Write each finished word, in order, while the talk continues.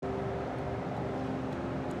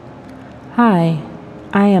Hi,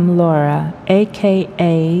 I am Laura,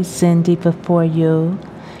 aka Zendy Before You,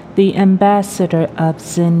 the ambassador of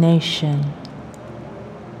Zen Nation,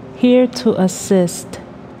 here to assist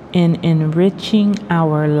in enriching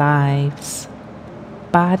our lives,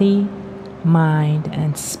 body, mind,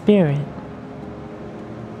 and spirit.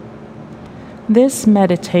 This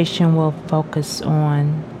meditation will focus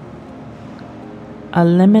on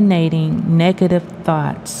eliminating negative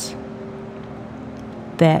thoughts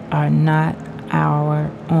that are not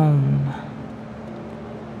our own.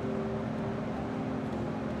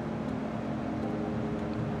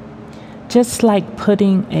 Just like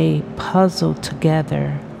putting a puzzle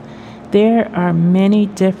together, there are many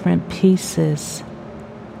different pieces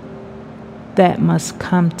that must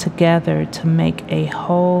come together to make a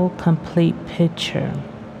whole, complete picture.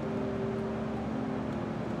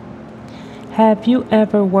 Have you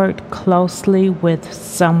ever worked closely with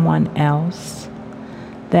someone else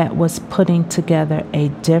that was putting together a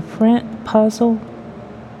different puzzle?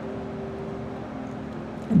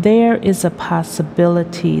 There is a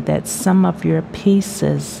possibility that some of your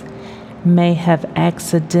pieces may have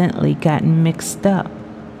accidentally gotten mixed up.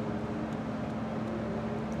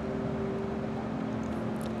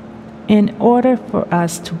 In order for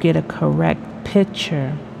us to get a correct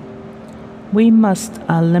picture, we must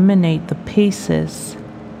eliminate the pieces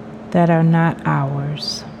that are not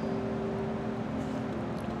ours.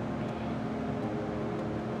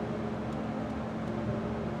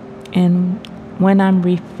 And when I'm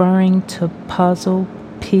referring to puzzle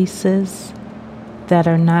pieces that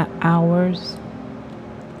are not ours,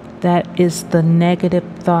 that is the negative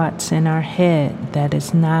thoughts in our head that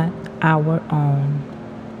is not our own.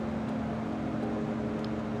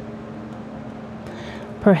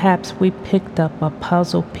 Perhaps we picked up a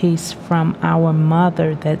puzzle piece from our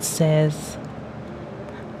mother that says,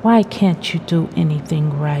 "Why can't you do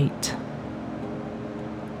anything right?"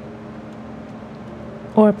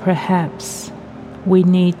 Or perhaps we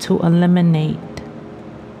need to eliminate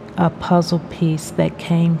a puzzle piece that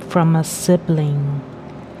came from a sibling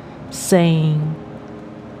saying,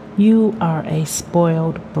 "You are a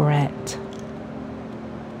spoiled brat."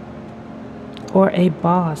 Or a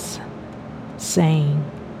boss saying,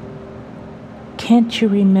 "Can't you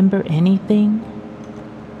remember anything?"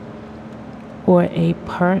 Or a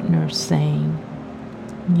partner saying,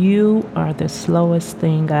 "You are the slowest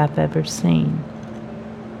thing I've ever seen."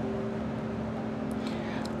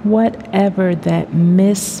 Whatever that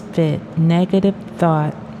misfit negative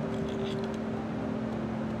thought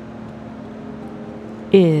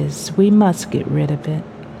is, we must get rid of it.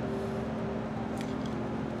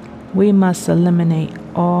 We must eliminate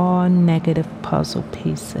all negative puzzle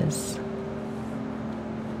pieces.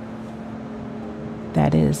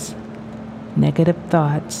 That is, negative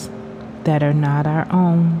thoughts that are not our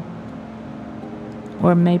own,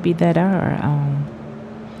 or maybe that are our own.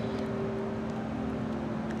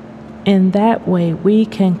 In that way, we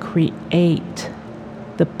can create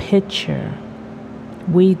the picture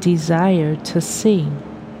we desire to see.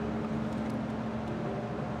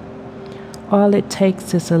 All it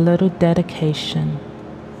takes is a little dedication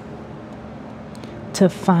to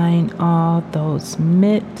find all those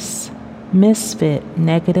misfit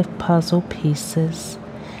negative puzzle pieces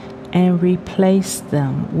and replace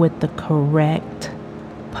them with the correct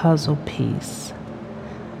puzzle piece.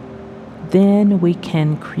 Then we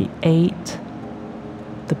can create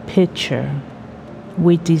the picture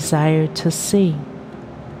we desire to see.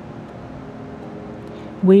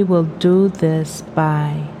 We will do this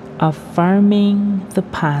by affirming the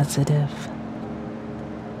positive.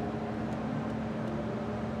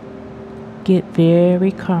 Get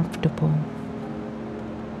very comfortable,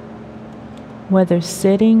 whether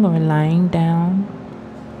sitting or lying down.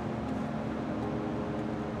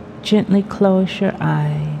 Gently close your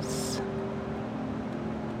eyes.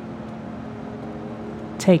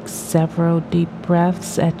 Take several deep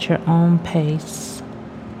breaths at your own pace,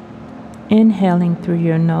 inhaling through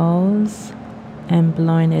your nose and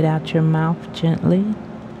blowing it out your mouth gently.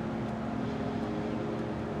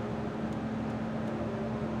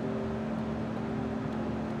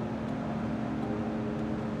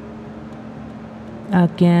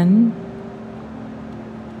 Again.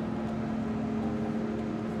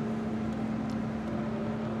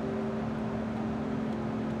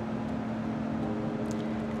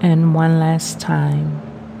 And one last time.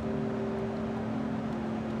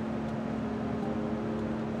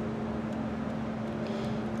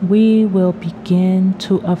 We will begin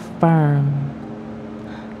to affirm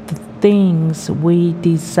the things we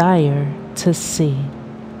desire to see.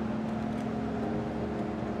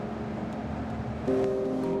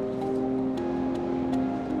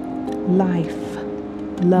 Life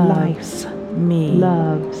loves me.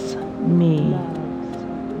 Loves me.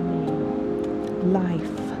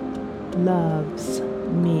 Life loves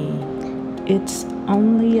me. It's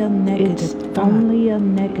only a negative thought. Only a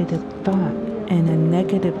negative thought. And a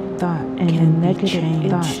negative thought can be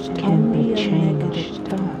changed. Can be changed.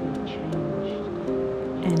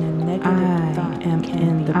 And a negative thought am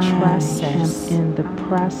in the process. In the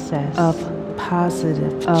process of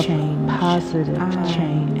positive change. Positive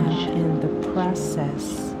change. I am in the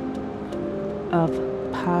process of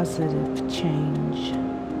positive change.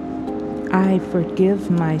 I forgive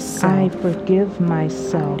myself. I forgive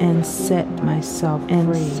myself and set myself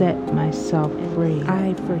free.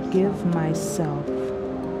 I forgive myself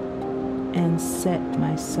and set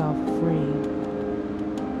myself free.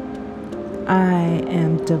 I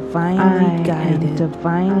am divinely guided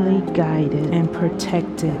and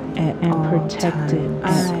protected at all times.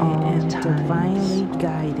 I am divinely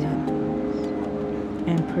guided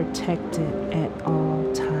and protected at all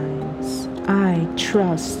times. I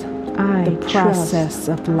trust the process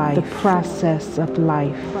of life. The process of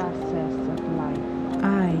life.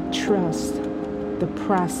 I trust the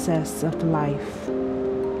process of life.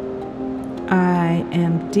 I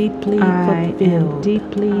am deeply fulfilled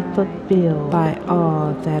by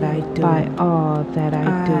all that I do. I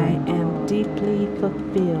am deeply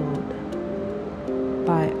fulfilled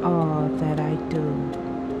by all that I do.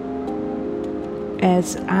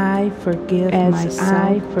 As I forgive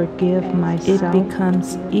myself, it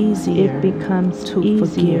becomes easier to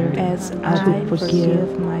forgive. As I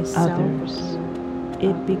forgive myself, others,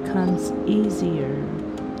 it becomes easier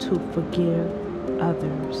to forgive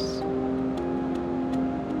others.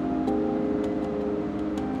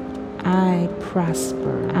 I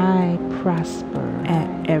prosper at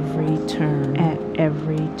every turn.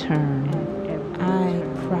 I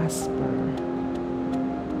prosper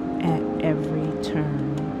at every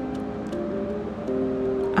turn.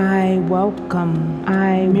 I welcome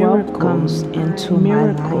miracles into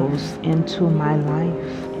my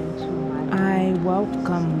life. I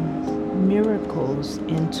welcome miracles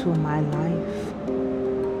into my life.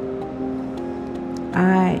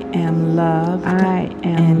 I am loved. I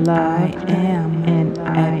am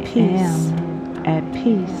at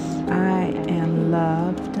peace. I am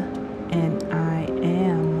loved and I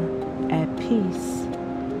am at peace.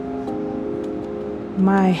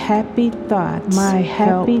 My happy thoughts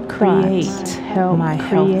help create my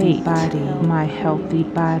healthy body.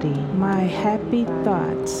 My happy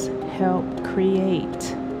thoughts help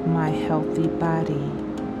create my healthy body.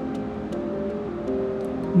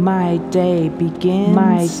 My day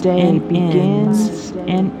begins and ends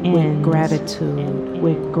with gratitude.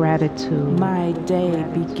 My day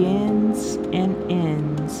begins and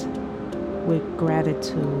ends with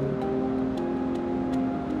gratitude.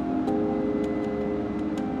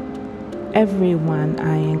 Everyone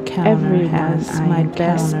I encounter has my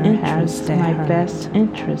best interest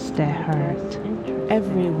at heart.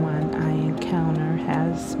 Everyone I encounter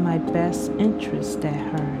has my best interest at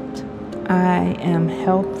heart. I am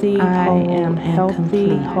healthy, whole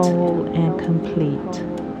and complete.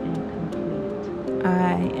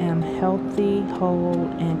 I am healthy, whole,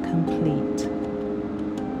 and complete.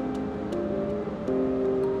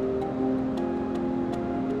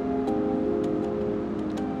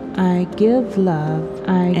 I give love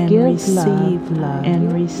and receive love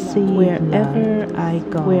wherever I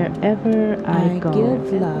go. I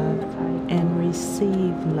give love and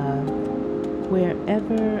receive love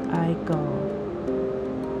wherever I go.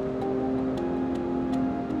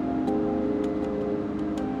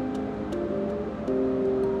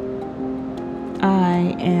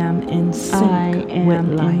 I am in sync with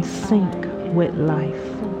life.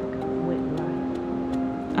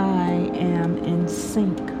 I am in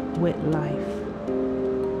sync with life.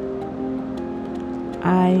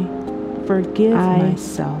 I forgive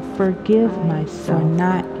myself for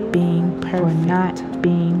not being perfect.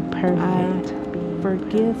 I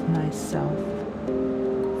forgive myself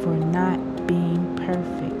for not being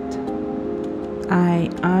perfect. I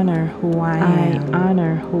honor who I am.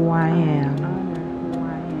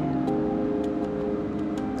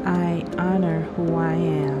 I honor who I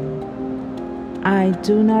am. I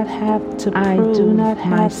do not have to prove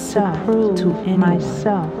myself to anyone.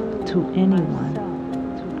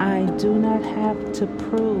 I do not have to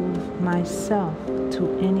prove myself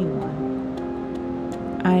to anyone.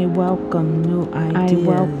 I welcome new ideas.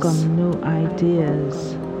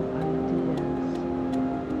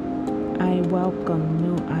 I welcome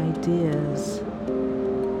new ideas.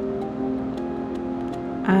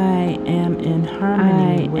 I am in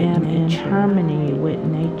harmony with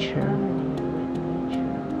nature.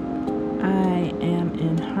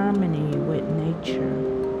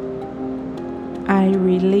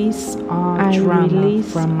 release all I drama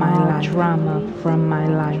release from my all life. drama from my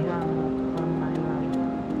life.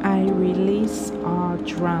 I release all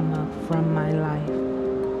drama from my life.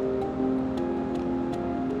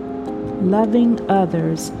 Loving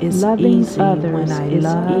others is easy when I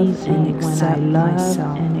love and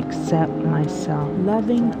accept myself.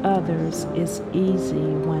 Loving others is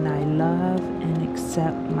easy when I love and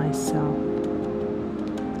accept myself.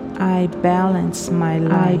 I balance my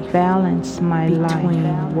life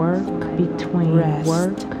between work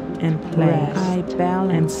and play. I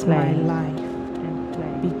balance my life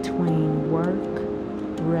between work,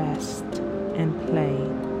 rest, and play.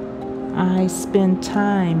 I spend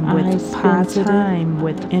time with positive,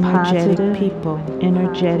 energetic people.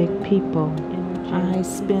 I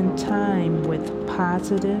spend time with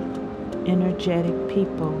positive, energetic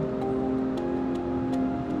people.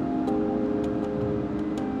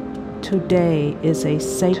 Today is a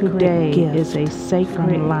sacred gift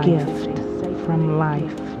from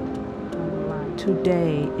life.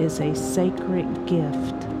 Today is a sacred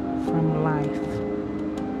gift from life.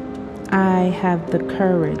 I have the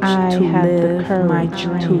courage to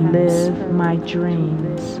live my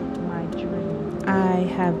dreams. I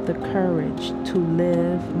have the courage to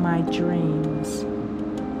live my dreams.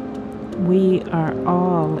 We are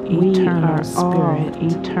all eternal spirit.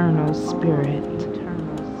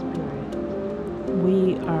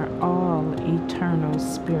 We are all eternal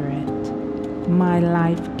spirit. My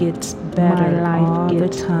life gets better all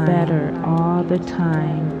the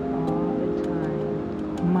time.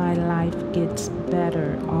 My life gets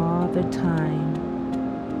better all the time.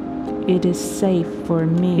 It is safe for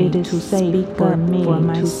me to speak up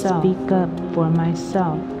for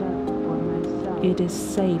myself. It is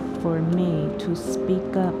safe for me to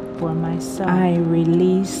speak up for myself. I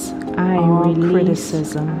release all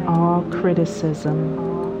criticism.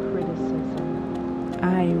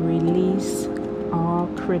 I release all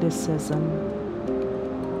criticism.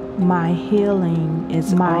 My healing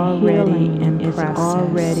is already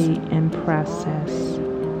in process.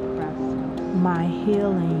 My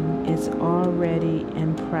healing is already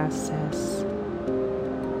in process.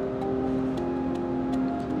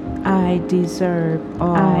 I deserve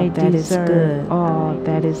all that is good.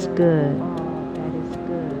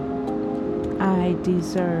 I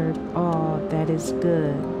deserve all that is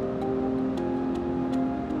good.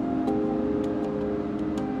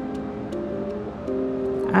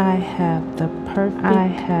 I have the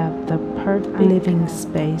perfect living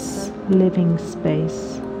space.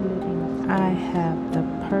 I have the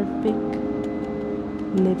perfect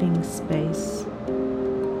living space.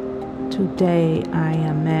 Today I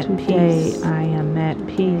am at peace.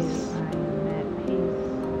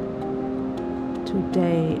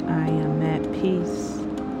 Today I am at peace.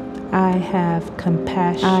 I have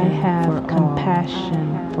compassion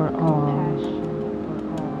for all.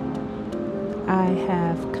 I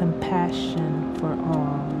have compassion for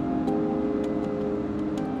all.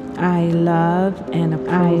 I love and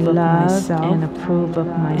approve of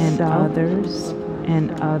myself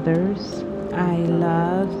and others. I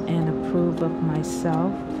love and approve of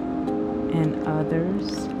myself and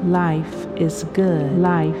others. Life is good.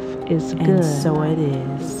 And so it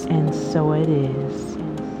is.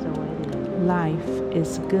 Life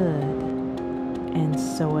is good. And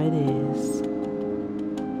so it is.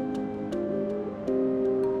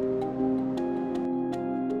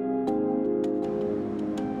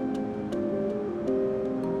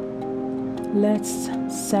 Let's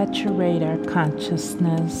saturate our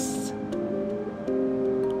consciousness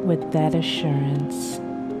with that assurance.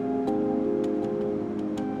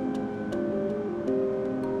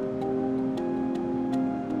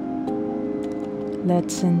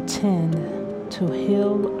 Let's intend to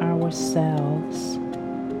heal ourselves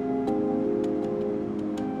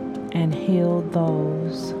and heal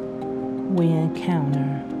those we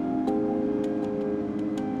encounter.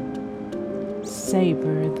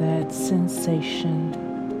 Savor that sensation.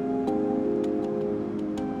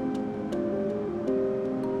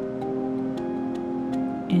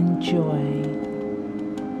 Enjoy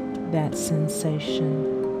that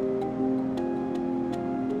sensation.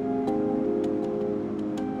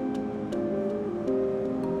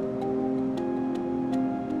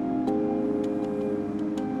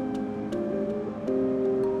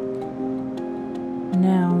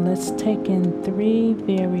 Now let's take in 3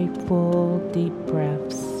 very full deep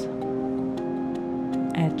breaths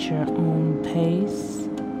at your own pace,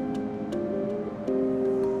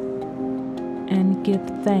 and give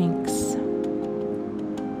thanks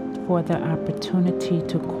for the opportunity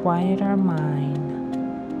to quiet our mind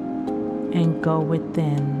and go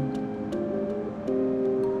within.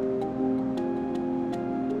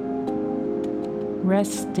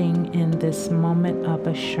 resting in this moment of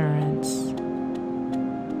assurance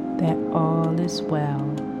that all is well,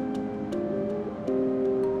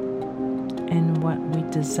 and what we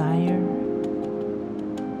desire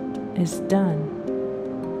is done.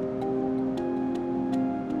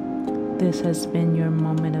 This has been your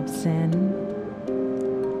moment of Zen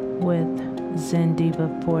with Zen Diva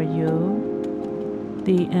for you,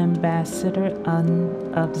 the ambassador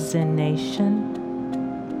of Zen Nation.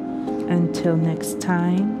 Until next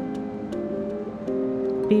time,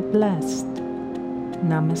 be blessed.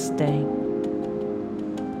 Namaste.